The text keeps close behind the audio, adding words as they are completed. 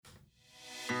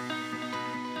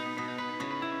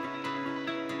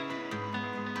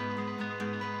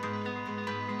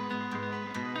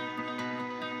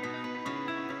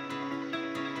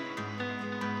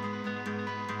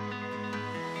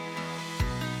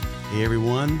Hey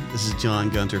everyone, this is John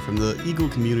Gunter from the Eagle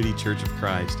Community Church of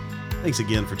Christ. Thanks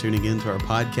again for tuning in to our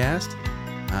podcast.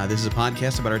 This is a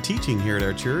podcast about our teaching here at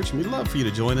our church, and we'd love for you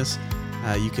to join us.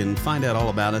 You can find out all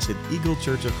about us at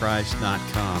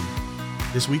eaglechurchofchrist.com.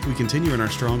 This week we continue in our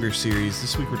Stronger series.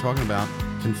 This week we're talking about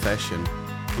confession.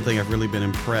 One thing I've really been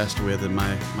impressed with in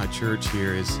my church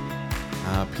here is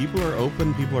people are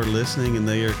open, people are listening, and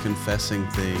they are confessing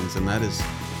things. And that is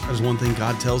one thing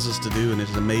God tells us to do, and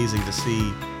it's amazing to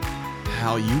see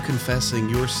how you confessing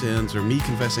your sins or me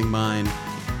confessing mine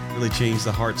really change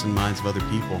the hearts and minds of other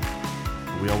people.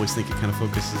 We always think it kind of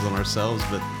focuses on ourselves,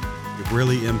 but it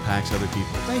really impacts other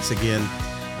people. Thanks again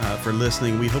for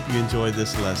listening. We hope you enjoyed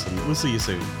this lesson. We'll see you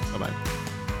soon. Bye-bye.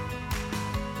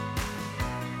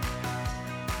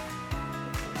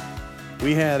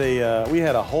 We had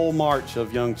a whole march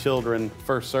of young children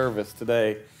first service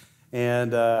today,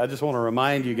 and I just want to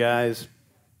remind you guys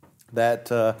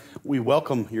that we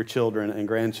welcome your children and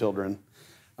grandchildren.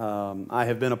 I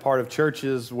have been a part of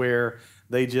churches where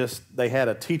they had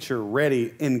a teacher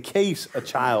ready in case a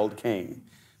child came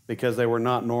because they were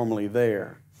not normally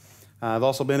there. I've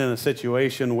also been in a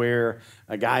situation where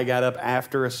a guy got up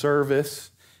after a service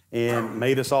and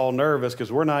made us all nervous because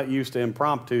we're not used to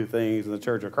impromptu things in the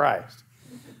Church of Christ.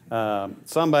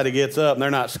 Somebody gets up and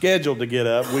they're not scheduled to get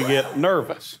up, we get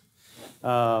nervous.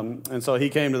 And so he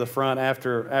came to the front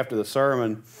after the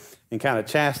sermon and kind of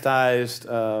chastised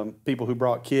people who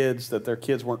brought kids that their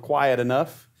kids weren't quiet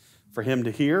enough for him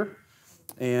to hear.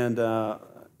 And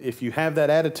if you have that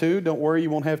attitude, don't worry,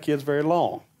 you won't have kids very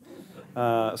long.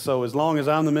 So as long as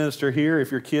I'm the minister here,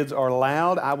 if your kids are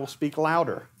loud, I will speak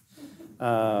louder.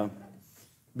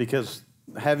 Because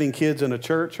having kids in a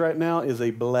church right now is a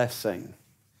blessing.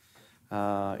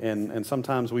 And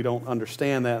sometimes we don't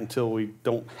understand that until we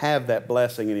don't have that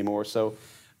blessing anymore. So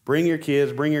bring your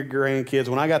kids, bring your grandkids.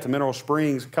 When I got to Mineral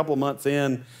Springs a couple of months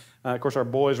in, of course, our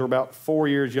boys were about 4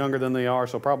 years younger than they are,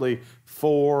 so probably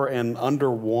 4 and under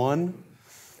 1.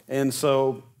 And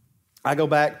so I go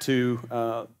back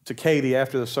to Katie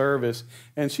after the service,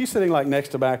 and she's sitting like next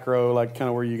to back row, like kind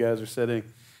of where you guys are sitting.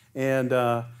 And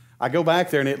I go back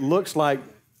there, and it looks like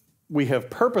we have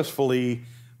purposefully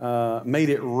made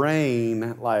it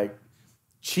rain like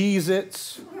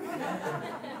Cheez-Its,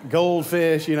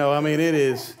 goldfish, it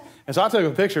is. And so I took a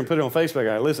picture and put it on Facebook.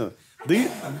 I listen,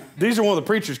 these are one of the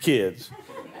preacher's kids.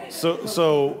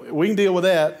 So we can deal with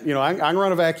that. I can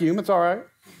run a vacuum. It's all right.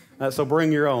 So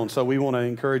bring your own. So we want to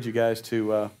encourage you guys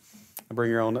to bring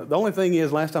your own. The only thing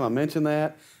is, last time I mentioned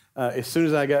that, as soon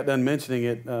as I got done mentioning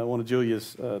it, one of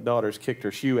Julia's daughters kicked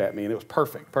her shoe at me, and it was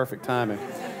perfect timing.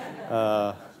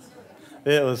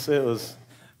 It was,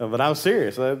 but I was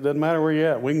serious. It doesn't matter where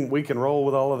you're at. We can roll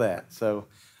with all of that. So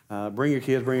bring your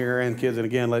kids, bring your grandkids, and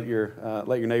again, let your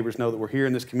neighbors know that we're here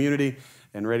in this community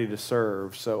and ready to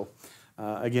serve. So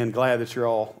again, glad that you're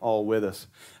all with us.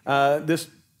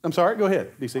 I'm sorry, go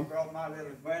ahead, DC. I brought my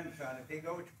little grandson. If he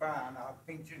goes crying, I'll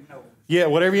pinch his nose. Yeah,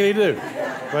 whatever you need to do.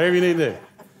 Whatever you need to do.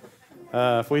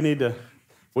 If we need to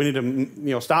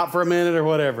stop for a minute or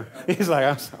whatever. He's like,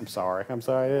 I'm sorry.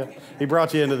 Yeah. He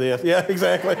brought you into this. Yeah,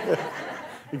 exactly.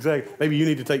 Exactly. Maybe you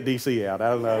need to take DC out. I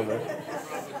don't know.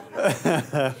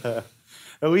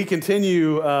 But we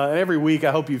continue every week.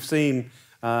 I hope you've seen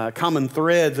common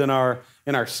threads in our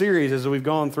series as we've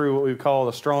gone through what we call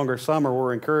the Stronger Summer.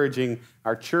 We're encouraging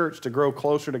our church to grow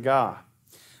closer to God,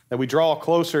 that we draw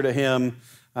closer to Him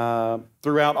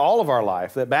throughout all of our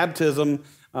life. That baptism,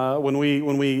 when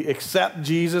we accept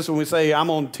Jesus, when we say, I'm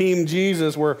on Team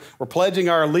Jesus, we're pledging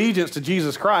our allegiance to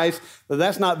Jesus Christ, but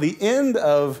that's not the end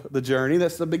of the journey,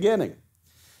 that's the beginning.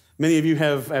 Many of you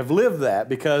have lived that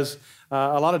because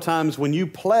a lot of times when you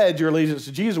pledge your allegiance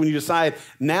to Jesus, when you decide,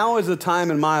 now is the time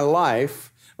in my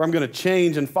life where I'm going to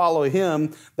change and follow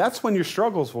Him, that's when your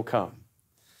struggles will come.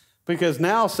 Because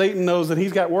now Satan knows that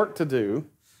he's got work to do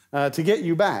to get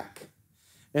you back.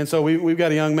 And so we've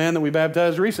got a young man that we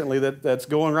baptized recently that's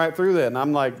going right through that. And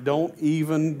I'm like, don't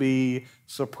even be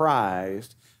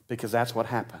surprised because that's what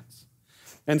happens.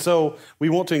 And so we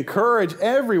want to encourage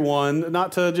everyone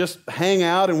not to just hang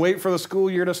out and wait for the school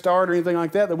year to start or anything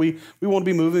like that, that we want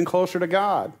to be moving closer to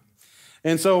God.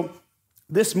 And so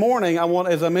this morning,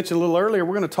 as I mentioned a little earlier,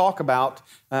 we're going to talk about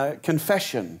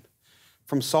confession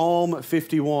from Psalm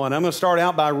 51. I'm going to start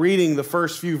out by reading the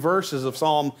first few verses of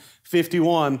Psalm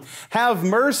 51. Have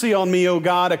mercy on me, O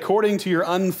God, according to your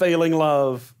unfailing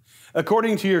love.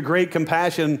 According to your great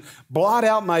compassion, blot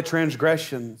out my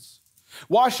transgressions.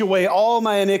 Wash away all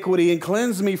my iniquity and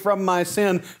cleanse me from my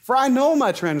sin, for I know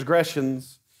my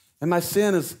transgressions, and my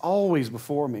sin is always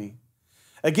before me.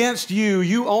 Against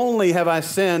you only have I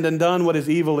sinned and done what is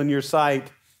evil in your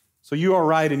sight, So you are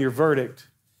right in your verdict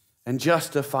and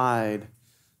justified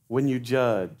when you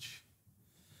judge.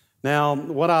 Now,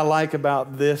 what I like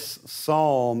about this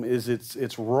psalm is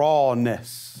its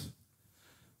rawness.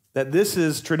 That this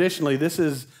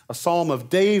is a psalm of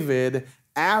David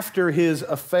after his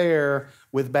affair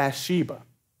with Bathsheba.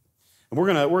 And we're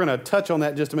gonna touch on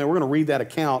that in just a minute. We're gonna read that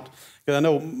account because I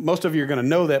know most of you are gonna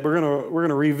know that. But we're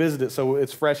gonna revisit it so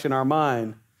it's fresh in our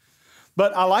mind.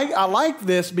 But I like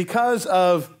this because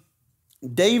of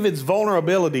David's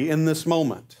vulnerability in this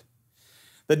moment.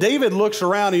 That David looks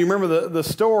around, and you remember the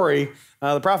story.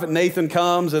 The prophet Nathan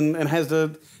comes and has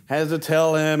to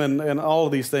tell him and all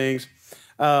of these things.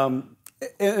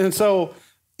 And so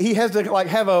he has to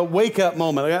have a wake-up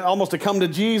moment, almost a come to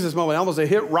Jesus moment, almost a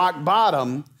hit rock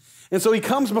bottom. And so he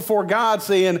comes before God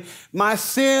saying, my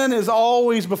sin is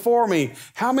always before me.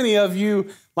 How many of you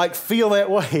feel that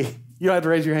way? You don't have to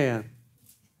raise your hand.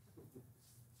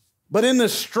 But in the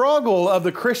struggle of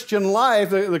the Christian life,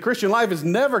 the Christian life is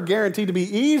never guaranteed to be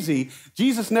easy.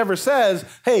 Jesus never says,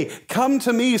 hey, come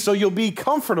to me so you'll be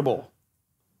comfortable.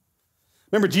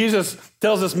 Remember, Jesus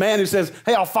tells this man who says,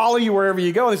 hey, I'll follow you wherever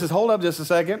you go. And he says, hold up just a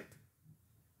second.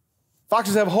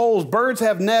 Foxes have holes, birds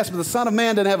have nests, but the Son of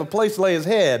Man doesn't have a place to lay his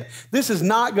head. This is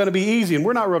not going to be easy, and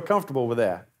we're not real comfortable with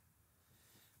that.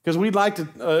 Because we'd like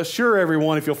to assure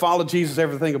everyone if you'll follow Jesus,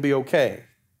 everything will be okay.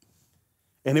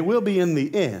 And it will be in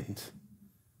the end,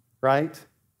 right?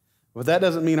 But that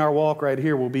doesn't mean our walk right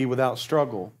here will be without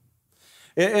struggle.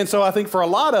 And so I think for a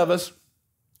lot of us,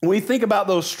 when we think about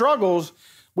those struggles,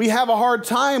 we have a hard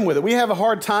time with it. We have a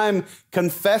hard time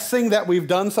confessing that we've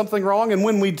done something wrong. And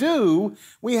when we do,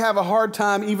 we have a hard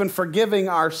time even forgiving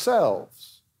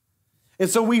ourselves. And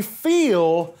so we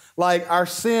feel like our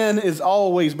sin is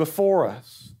always before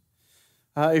us.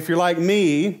 If you're like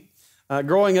me,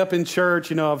 growing up in church,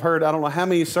 I've heard I don't know how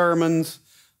many sermons,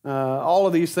 all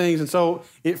of these things. And so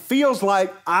it feels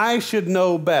like I should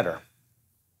know better.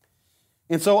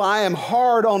 And so I am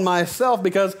hard on myself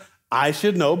because I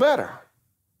should know better.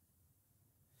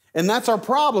 And that's our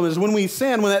problem is when we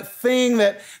sin, when that thing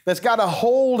that's got a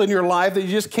hold in your life that you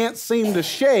just can't seem to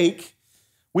shake,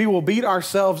 we will beat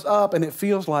ourselves up and it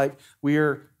feels like we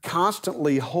are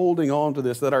constantly holding on to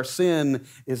this, that our sin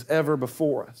is ever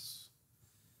before us.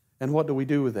 And what do we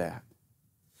do with that?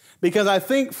 Because I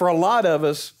think for a lot of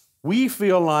us, we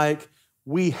feel like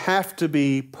we have to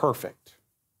be perfect.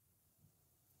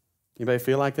 Anybody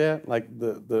feel like that? Like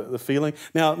the feeling?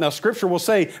 Now Scripture will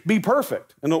say, be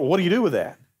perfect. And what do you do with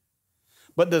that?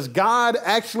 But does God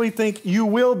actually think you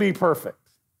will be perfect?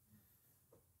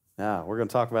 Now, we're going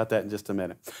to talk about that in just a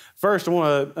minute. First, I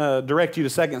want to direct you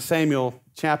to 2 Samuel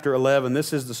chapter 11.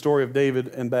 This is the story of David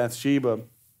and Bathsheba.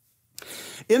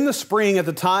 In the spring, at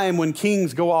the time when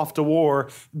kings go off to war,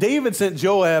 David sent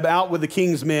Joab out with the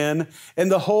king's men and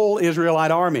the whole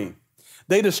Israelite army.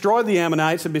 They destroyed the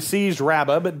Ammonites and besieged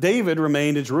Rabbah, but David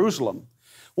remained in Jerusalem.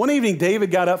 One evening,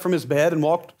 David got up from his bed and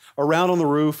walked around on the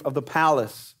roof of the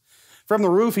palace. From the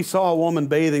roof, he saw a woman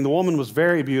bathing. The woman was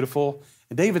very beautiful,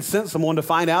 and David sent someone to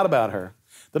find out about her.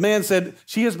 The man said,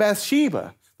 she is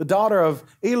Bathsheba, the daughter of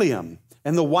Eliam,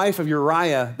 and the wife of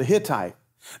Uriah the Hittite.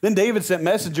 Then David sent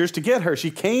messengers to get her.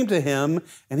 She came to him,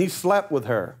 and he slept with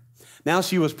her. Now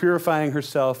she was purifying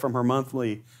herself from her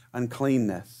monthly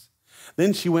uncleanness.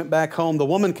 Then she went back home. The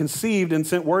woman conceived and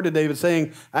sent word to David,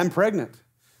 saying, I'm pregnant.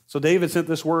 So David sent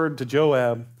this word to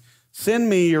Joab, send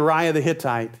me Uriah the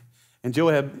Hittite. And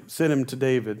Joab sent him to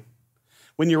David.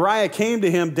 When Uriah came to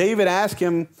him, David asked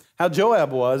him how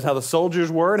Joab was, how the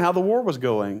soldiers were, and how the war was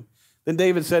going. Then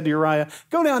David said to Uriah,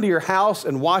 go down to your house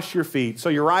and wash your feet. So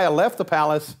Uriah left the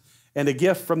palace, and a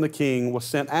gift from the king was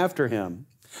sent after him.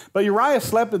 But Uriah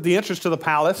slept at the entrance to the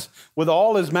palace with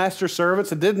all his master's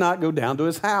servants and did not go down to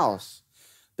his house.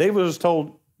 David was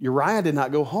told Uriah did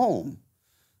not go home.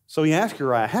 So he asked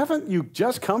Uriah, haven't you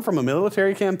just come from a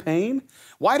military campaign?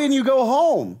 Why didn't you go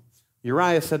home?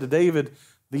 Uriah said to David,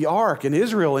 the ark and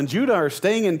Israel and Judah are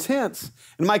staying in tents,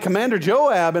 and my commander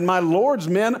Joab and my Lord's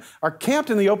men are camped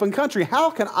in the open country.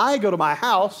 How can I go to my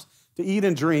house to eat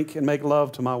and drink and make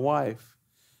love to my wife?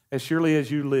 As surely as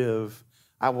you live,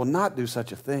 I will not do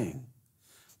such a thing.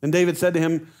 Then David said to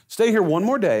him, stay here one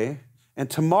more day, and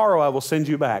tomorrow I will send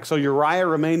you back. So Uriah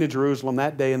remained in Jerusalem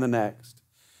that day and the next.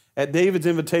 At David's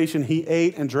invitation, he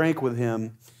ate and drank with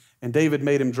him, and David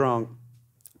made him drunk.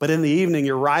 But in the evening,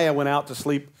 Uriah went out to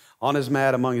sleep on his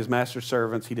mat among his master's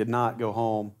servants. He did not go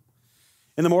home.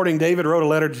 In the morning, David wrote a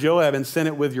letter to Joab and sent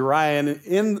it with Uriah.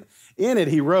 And in it,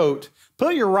 he wrote,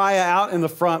 put Uriah out in the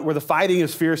front where the fighting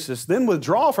is fiercest, then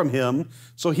withdraw from him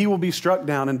so he will be struck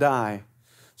down and die.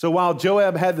 So while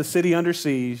Joab had the city under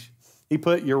siege, He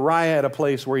put Uriah at a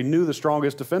place where he knew the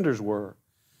strongest defenders were.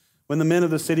 When the men of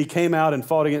the city came out and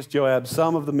fought against Joab,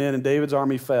 some of the men in David's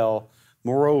army fell.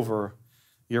 Moreover,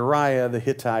 Uriah the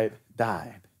Hittite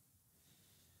died.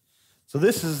 So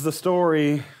this is the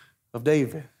story of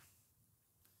David,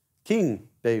 King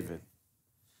David.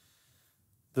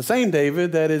 The same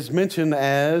David that is mentioned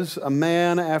as a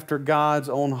man after God's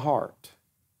own heart.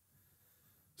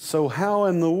 So how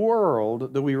in the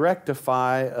world do we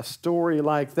rectify a story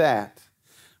like that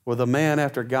with a man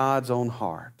after God's own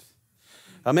heart?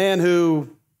 A man who,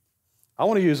 I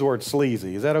want to use the word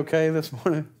sleazy. Is that okay this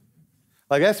morning?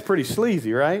 Like, that's pretty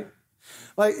sleazy, right?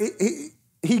 Like,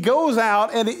 he goes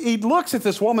out and he looks at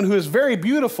this woman who is very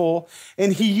beautiful,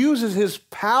 and he uses his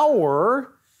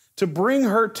power to bring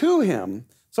her to him.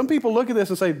 Some people look at this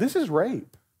and say, this is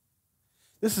rape.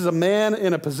 This is a man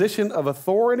in a position of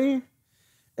authority,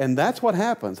 and that's what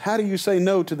happens. How do you say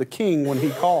no to the king when he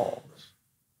calls?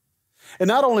 And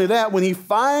not only that, when he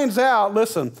finds out,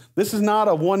 listen, this is not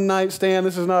a one-night stand.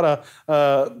 This is not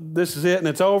this is it and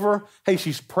it's over. Hey,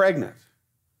 she's pregnant.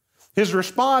 His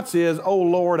response is, oh,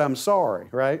 Lord, I'm sorry,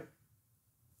 right?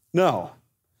 No,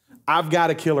 I've got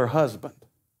to kill her husband.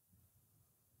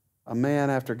 A man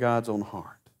after God's own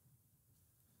heart.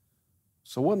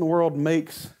 So what in the world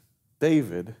makes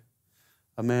David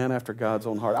a man after God's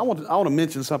own heart? I want to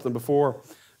mention something before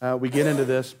we get into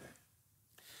this.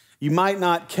 You might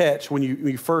not catch when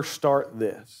you first start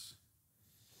this.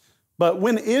 But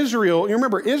when Israel, you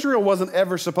remember, Israel wasn't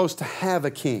ever supposed to have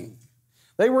a king.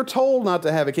 They were told not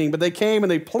to have a king, but they came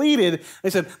and they pleaded. They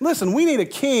said, listen, we need a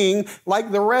king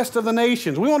like the rest of the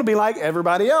nations. We want to be like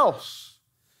everybody else.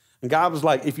 And God was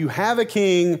like, if you have a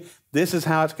king, this is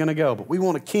how it's going to go. But we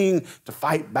want a king to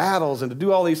fight battles and to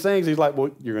do all these things. He's like,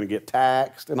 well, you're going to get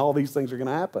taxed and all these things are going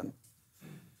to happen.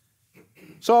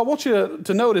 So I want you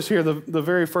to notice here the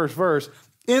very first verse.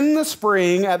 In the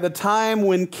spring, at the time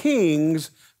when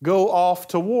kings go off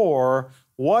to war,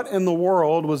 what in the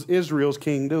world was Israel's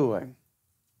king doing?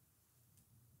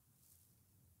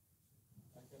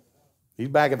 He's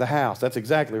back at the house. That's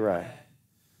exactly right.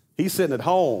 He's sitting at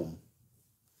home.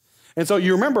 And so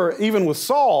you remember, even with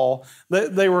Saul,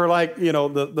 they were like,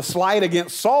 the slight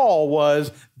against Saul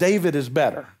was David is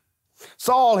better.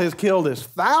 Saul has killed his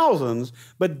thousands,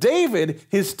 but David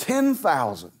his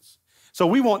 10,000s. So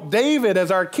we want David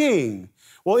as our king.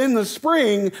 Well, in the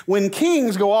spring, when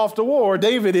kings go off to war,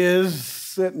 David is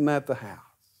sitting at the house.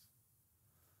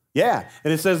 Yeah,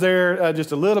 and it says there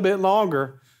just a little bit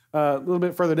longer, a little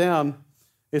bit further down,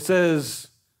 it says,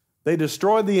 they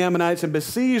destroyed the Ammonites and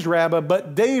besieged Rabbah,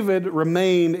 but David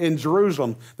remained in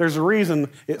Jerusalem. There's a reason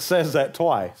it says that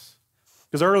twice.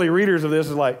 Because early readers of this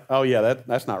is like, oh yeah,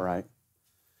 that's not right.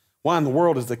 Why in the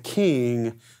world is the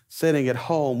king sitting at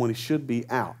home when he should be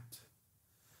out?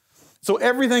 So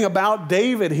everything about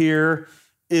David here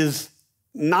is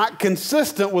not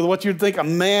consistent with what you'd think a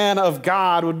man of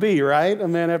God would be, right? A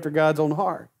man after God's own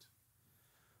heart.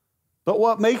 But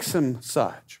what makes him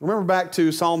such? Remember back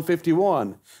to Psalm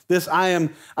 51. I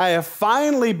have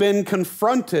finally been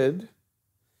confronted,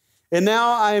 and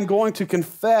now I am going to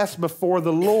confess before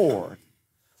the Lord.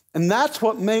 And that's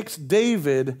what makes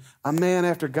David a man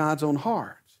after God's own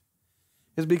heart.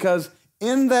 Is because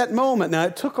in that moment, now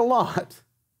it took a lot.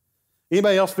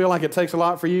 Anybody else feel like it takes a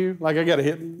lot for you? Like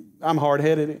I'm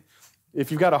hard-headed.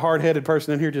 If you've got a hard-headed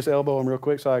person in here, just elbow them real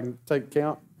quick so I can take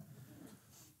count.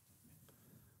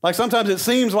 Like sometimes it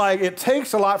seems like it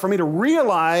takes a lot for me to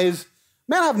realize,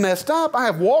 man, I've messed up. I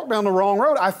have walked down the wrong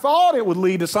road. I thought it would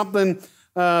lead to something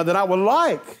that I would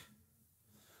like.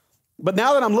 But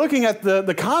now that I'm looking at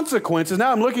the consequences,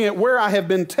 now I'm looking at where I have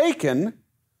been taken,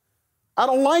 I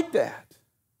don't like that.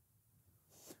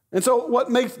 And so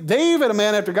what makes David a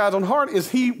man after God's own heart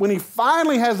is when he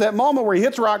finally has that moment where he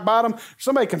hits rock bottom,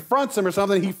 somebody confronts him or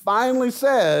something, he finally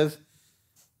says,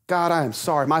 God, I am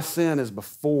sorry. My sin is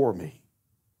before me.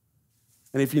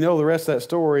 And if you know the rest of that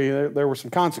story, there were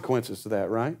some consequences to that,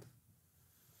 right?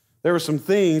 There were some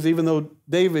things, even though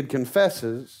David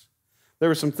confesses, there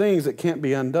were some things that can't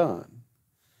be undone.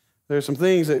 There are some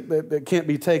things that can't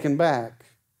be taken back.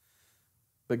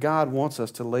 But God wants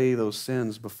us to lay those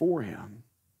sins before him.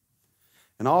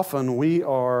 And often we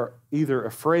are either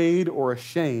afraid or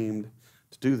ashamed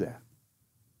to do that.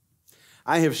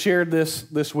 I have shared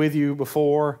this with you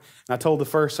before, and I told the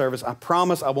first service, I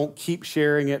promise I won't keep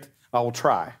sharing it. I will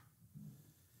try.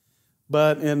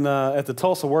 But at the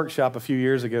Tulsa workshop a few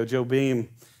years ago, Joe Beam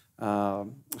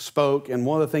spoke, and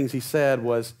one of the things he said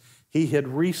was he had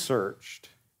researched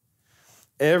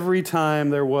every time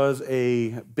there was a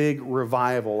big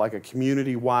revival, like a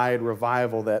community-wide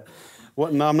revival that,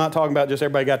 I'm not talking about just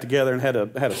everybody got together and had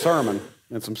a sermon.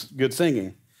 and some good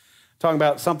singing. Talking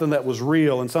about something that was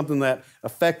real and something that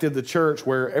affected the church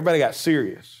where everybody got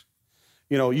serious.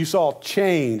 You know, you saw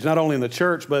change, not only in the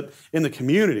church, but in the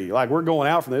community. Like, we're going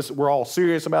out from this. We're all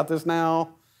serious about this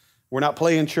now. We're not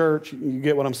playing church. You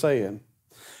get what I'm saying?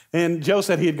 And Joe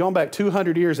said he had gone back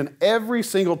 200 years, and every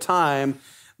single time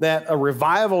that a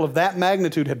revival of that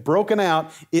magnitude had broken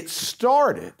out, it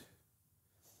started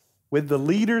with the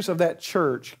leaders of that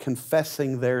church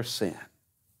confessing their sin.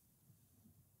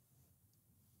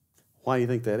 Why do you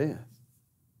think that is?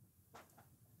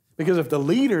 Because if the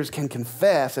leaders can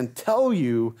confess and tell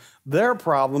you their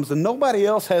problems, then nobody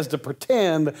else has to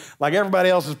pretend like everybody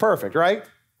else is perfect, right?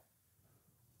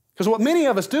 Because what many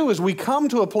of us do is we come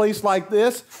to a place like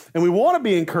this and we want to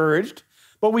be encouraged,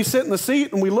 but we sit in the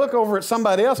seat and we look over at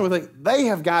somebody else and we think, they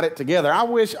have got it together. I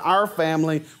wish our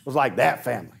family was like that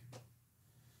family.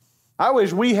 I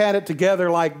wish we had it together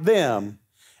like them.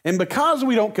 And because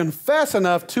we don't confess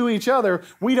enough to each other,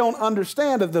 we don't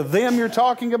understand that the them you're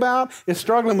talking about is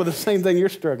struggling with the same thing you're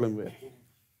struggling with.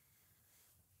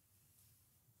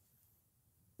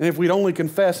 And if we'd only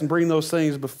confess and bring those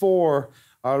things before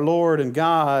our Lord and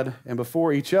God and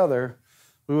before each other,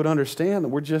 we would understand that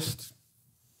we're just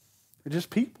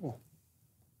people.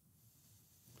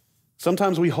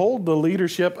 Sometimes we hold the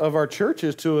leadership of our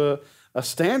churches to a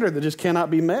standard that just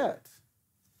cannot be met.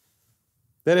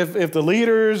 That if the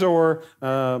leaders or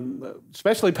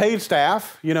especially paid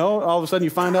staff, you know, all of a sudden you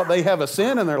find out they have a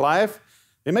sin in their life,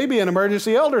 it may be an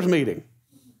emergency elders meeting.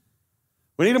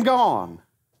 We need them gone.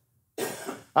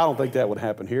 I don't think that would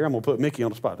happen here. I'm going to put Mickey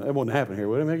on the spot. That wouldn't happen here,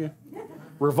 would it, Mickey?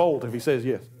 Revolt if he says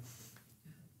yes.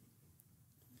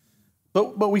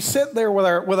 But we sit there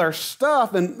with our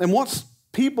stuff, and once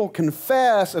people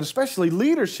confess, and especially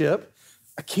leadership,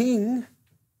 a king,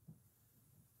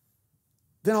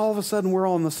 then all of a sudden we're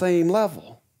on the same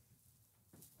level.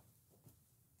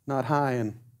 Not high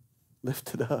and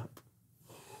lifted up.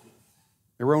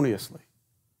 Erroneously.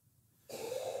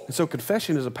 And so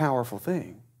confession is a powerful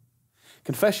thing.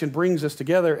 Confession brings us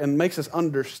together and makes us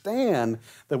understand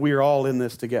that we are all in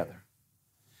this together.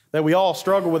 That we all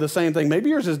struggle with the same thing.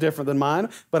 Maybe yours is different than mine,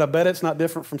 but I bet it's not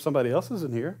different from somebody else's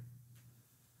in here.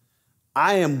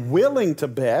 I am willing to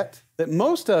bet that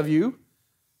most of you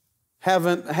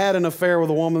haven't had an affair with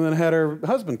a woman that had her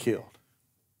husband killed.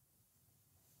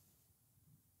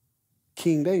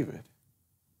 King David.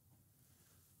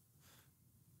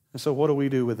 And so what do we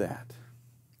do with that?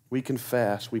 We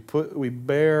confess. We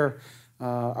bear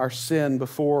our sin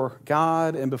before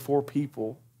God and before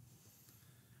people.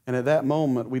 And at that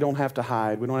moment, we don't have to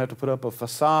hide. We don't have to put up a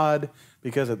facade,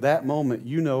 because at that moment,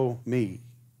 you know me.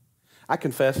 I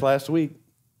confessed last week,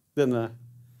 didn't I?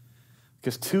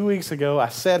 Because 2 weeks ago, I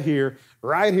sat here,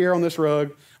 right here on this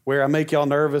rug, where I make y'all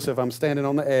nervous if I'm standing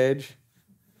on the edge.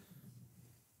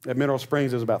 At Mineral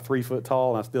Springs, it was about 3 foot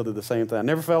tall, and I still did the same thing. I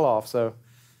never fell off, so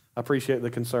I appreciate the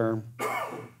concern.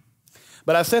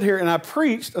 But I sat here and I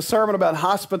preached a sermon about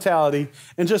hospitality,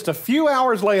 and just a few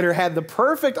hours later had the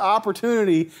perfect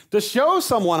opportunity to show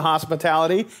someone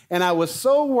hospitality, and I was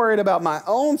so worried about my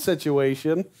own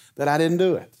situation that I didn't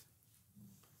do it.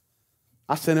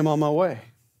 I sent him on my way.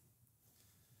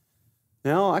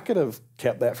 Now, I could have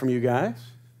kept that from you guys,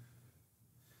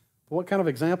 but what kind of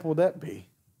example would that be?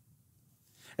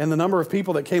 And the number of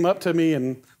people that came up to me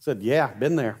and said, yeah,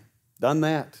 been there, done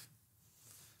that.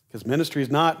 Because ministry is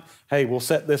not, hey, we'll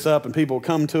set this up and people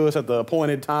come to us at the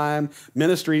appointed time.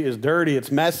 Ministry is dirty,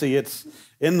 it's messy, it's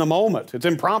in the moment, it's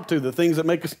impromptu, the things that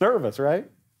make us nervous, right?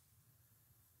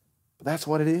 But that's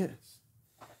what it is.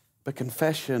 But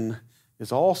confession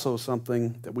is also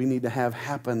something that we need to have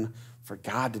happen for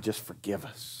God to just forgive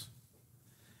us.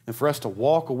 And for us to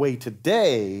walk away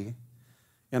today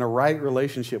in a right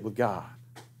relationship with God.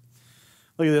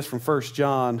 Look at this from 1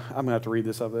 John. I'm going to have to read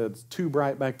this up. It's too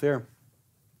bright back there.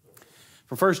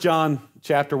 From 1 John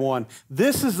chapter 1.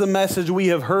 This is the message we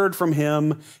have heard from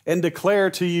him and declare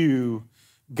to you.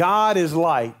 God is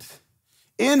light.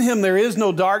 In him there is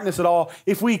no darkness at all.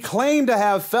 If we claim to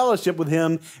have fellowship with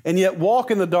him and yet walk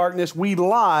in the darkness, we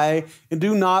lie and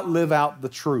do not live out the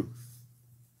truth.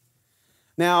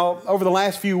 Now, over the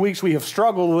last few weeks, we have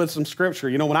struggled with some scripture.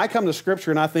 You know, when I come to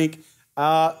scripture and I think,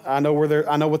 I know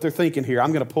what they're thinking here.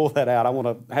 I'm going to pull that out. I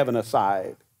want to have an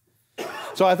aside.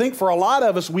 So I think for a lot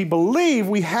of us, we believe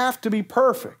we have to be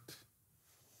perfect.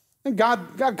 And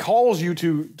God calls you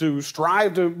to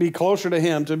strive to be closer to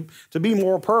him, to be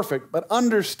more perfect, but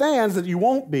understands that you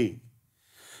won't be.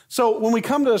 So when we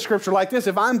come to a scripture like this,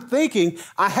 if I'm thinking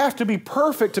I have to be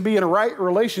perfect to be in a right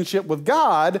relationship with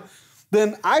God,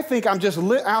 then I think I'm just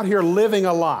out here living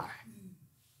a lie.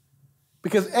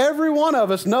 Because every one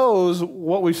of us knows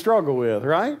what we struggle with,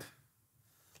 right?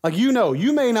 Like you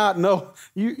may not know,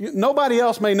 nobody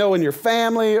else may know in your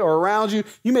family or around you.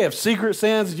 You may have secret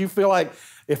sins that you feel like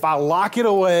if I lock it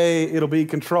away, it'll be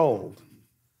controlled,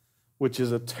 which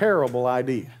is a terrible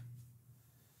idea.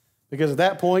 Because at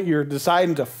that point, you're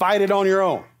deciding to fight it on your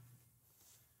own.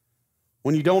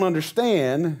 When you don't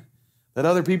understand that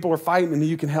other people are fighting and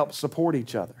you can help support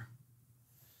each other.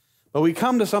 But we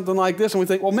come to something like this and we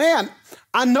think, well, man,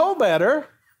 I know better.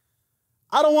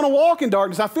 I don't want to walk in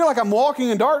darkness. I feel like I'm walking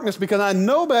in darkness because I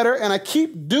know better and I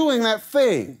keep doing that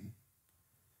thing.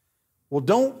 Well,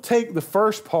 don't take the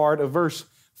first part of verse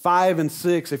 5 and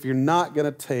 6 if you're not going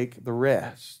to take the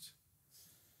rest.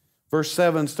 Verse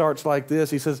 7 starts like this.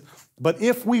 He says, but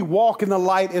if we walk in the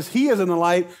light as he is in the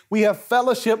light, we have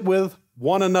fellowship with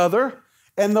one another,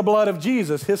 and the blood of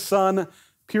Jesus, his son,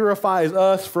 purifies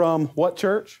us from what,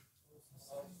 church?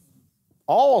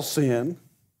 All sin.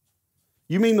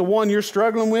 You mean the one you're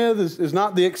struggling with is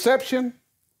not the exception?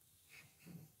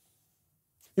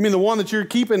 You mean the one that you're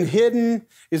keeping hidden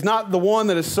is not the one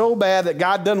that is so bad that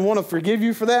God doesn't want to forgive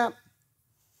you for that?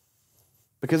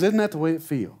 Because isn't that the way it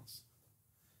feels?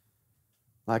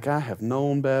 Like I have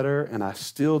known better and I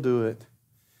still do it.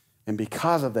 And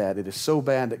because of that, it is so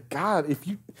bad that God,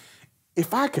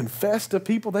 if I confess to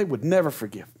people, they would never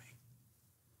forgive me.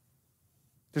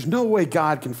 There's no way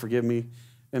God can forgive me.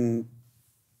 And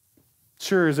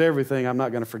sure as everything, I'm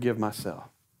not going to forgive myself.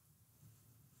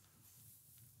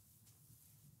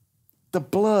 The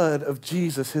blood of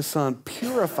Jesus, his son,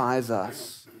 purifies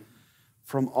us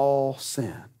from all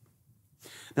sin.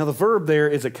 Now, the verb there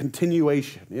is a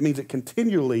continuation. It means it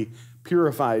continually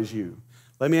purifies you.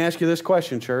 Let me ask you this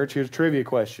question, church. Here's a trivia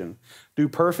question. Do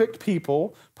perfect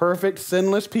people, perfect,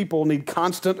 sinless people, need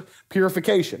constant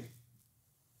purification?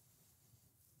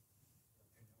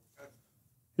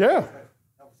 Yeah.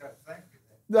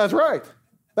 That's right.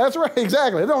 That's right,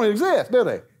 exactly. They don't exist, do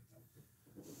they?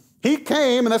 He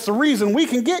came, and that's the reason we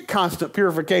can get constant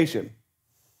purification.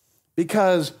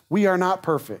 Because we are not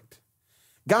perfect.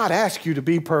 God asks you to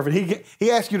be perfect.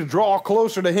 He asks you to draw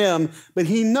closer to him, but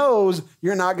he knows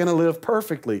you're not going to live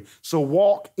perfectly. So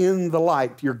walk in the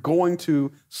light. You're going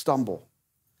to stumble.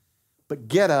 But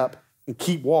get up and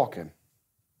keep walking.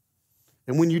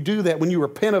 And when you do that, when you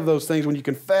repent of those things, when you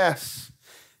confess,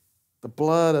 the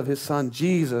blood of his son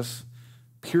Jesus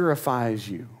purifies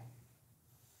you.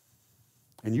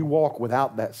 And you walk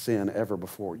without that sin ever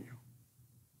before you.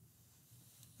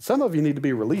 Some of you need to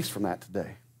be released from that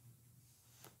today.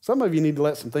 Some of you need to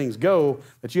let some things go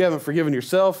that you haven't forgiven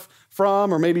yourself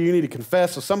from, or maybe you need to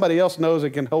confess so somebody else knows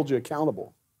and can hold you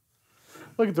accountable.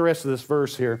 Look at the rest of this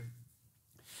verse here.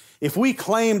 If we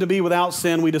claim to be without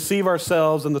sin, we deceive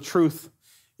ourselves and the truth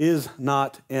is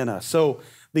not in us. So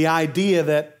the idea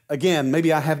that, again,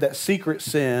 maybe I have that secret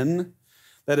sin,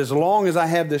 that as long as I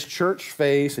have this church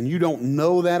face and you don't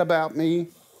know that about me,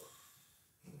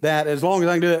 that as long as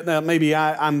I can do that, maybe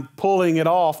I'm pulling it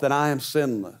off, that I am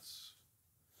sinless.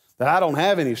 That I don't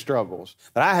have any struggles,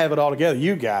 that I have it all together.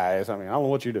 You guys, I don't know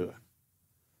what you're doing.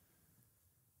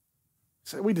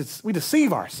 So we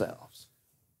deceive ourselves.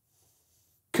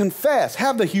 Confess,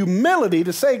 have the humility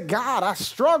to say, God, I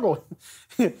struggle.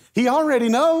 He already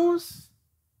knows.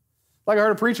 Like I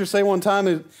heard a preacher say one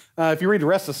time, if you read the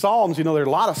rest of the Psalms, there are a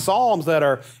lot of Psalms that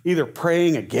are either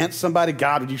praying against somebody,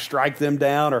 God, would you strike them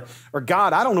down? Or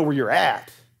God, I don't know where you're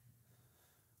at.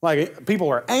 Like people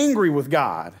are angry with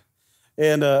God.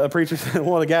 And a preacher said,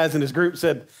 one of the guys in his group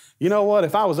said, you know what,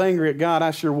 if I was angry at God, I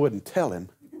sure wouldn't tell him.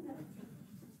 I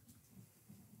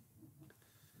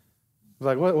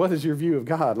was like, what is your view of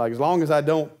God? Like, as long as I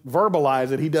don't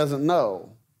verbalize it, he doesn't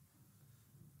know.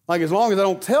 Like, as long as I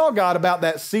don't tell God about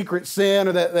that secret sin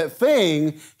or that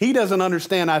thing, he doesn't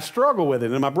understand I struggle with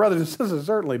it. And my brothers and sisters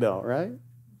certainly don't, right?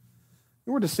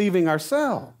 We're deceiving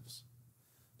ourselves.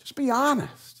 Just be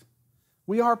honest.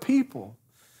 We are people.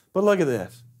 But look at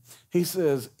this. He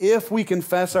says, if we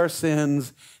confess our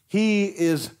sins, he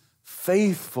is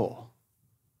faithful.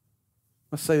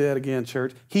 Let's say that again,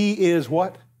 church. He is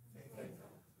what? Faithful.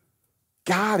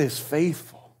 God is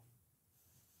faithful.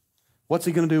 What's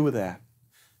he going to do with that?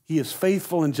 He is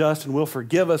faithful and just and will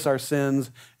forgive us our sins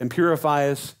and purify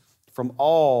us from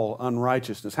all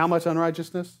unrighteousness. How much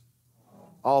unrighteousness?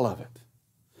 All of it.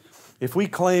 If we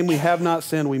claim we have not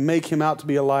sinned, we make him out to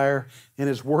be a liar, and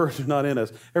his word is not in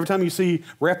us. Every time you see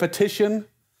repetition,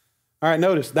 all right,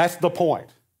 notice, that's the point.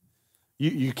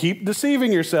 You keep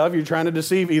deceiving yourself. You're trying to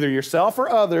deceive either yourself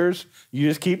or others. You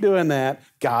just keep doing that.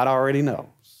 God already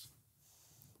knows.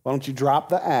 Why don't you drop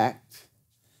the act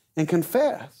and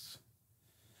confess?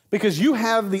 Because you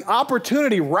have the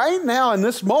opportunity right now in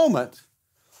this moment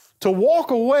to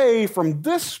walk away from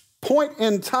this point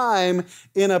in time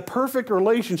in a perfect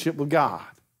relationship with God.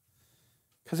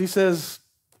 Because he says,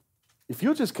 if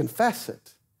you'll just confess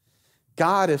it,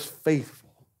 God is faithful.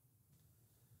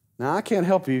 Now, I can't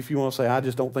help you if you want to say, I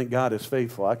just don't think God is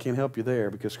faithful. I can't help you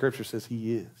there because Scripture says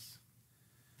he is.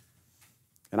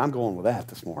 And I'm going with that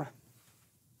this morning.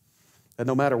 That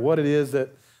no matter what it is that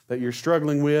you're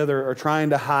struggling with or trying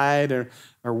to hide or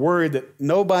worried that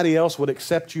nobody else would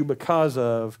accept you because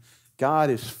of, God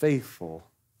is faithful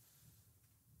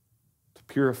to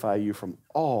purify you from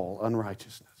all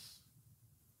unrighteousness.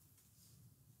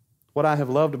 What I have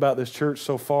loved about this church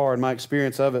so far and my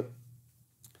experience of it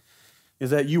is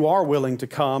that you are willing to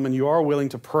come and you are willing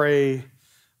to pray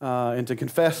and to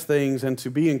confess things and to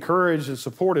be encouraged and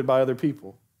supported by other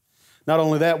people. Not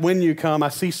only that, when you come, I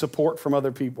see support from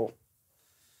other people.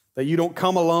 That you don't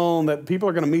come alone, that people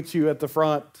are going to meet you at the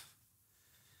front.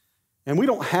 And we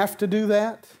don't have to do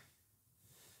that.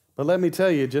 But let me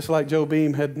tell you, just like Joe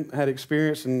Beam had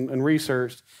experienced and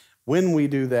researched, when we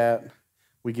do that,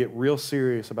 we get real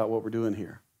serious about what we're doing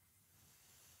here.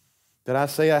 That I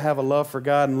say I have a love for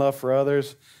God and love for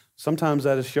others, sometimes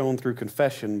that is shown through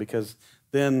confession because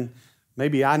then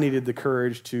maybe I needed the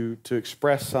courage to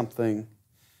express something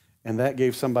and that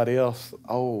gave somebody else,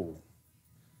 oh,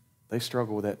 they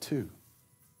struggle with that too.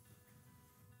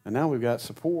 And now we've got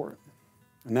support.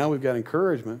 And now we've got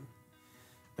encouragement.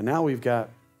 And now we've got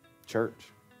church.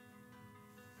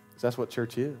 Because that's what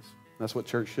church is. That's what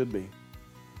church should be.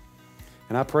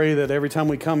 And I pray that every time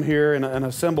we come here and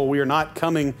assemble, we are not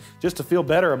coming just to feel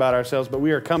better about ourselves, but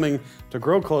we are coming to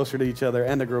grow closer to each other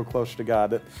and to grow closer to God.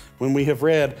 That when we have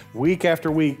read week after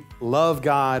week, love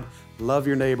God, love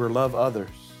your neighbor, love others,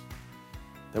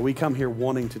 that we come here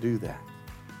wanting to do that.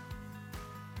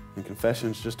 And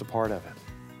confession is just a part of it.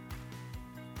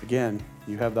 Again,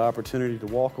 you have the opportunity to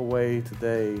walk away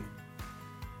today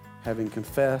having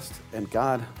confessed, and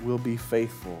God will be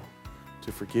faithful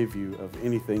to forgive you of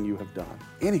anything you have done.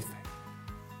 Anything.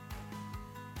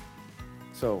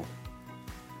 So,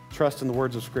 trust in the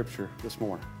words of Scripture this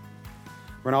morning.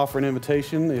 We're going to offer an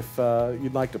invitation. If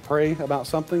you'd like to pray about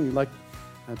something, you'd like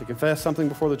to confess something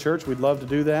before the church, we'd love to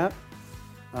do that.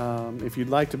 If you'd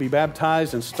like to be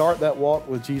baptized and start that walk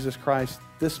with Jesus Christ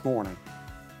this morning,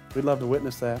 we'd love to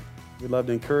witness that. We'd love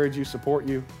to encourage you, support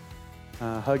you,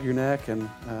 hug your neck, and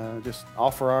just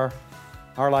offer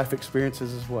our life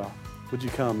experiences as well. Would you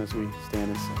come as we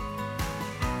stand and sing?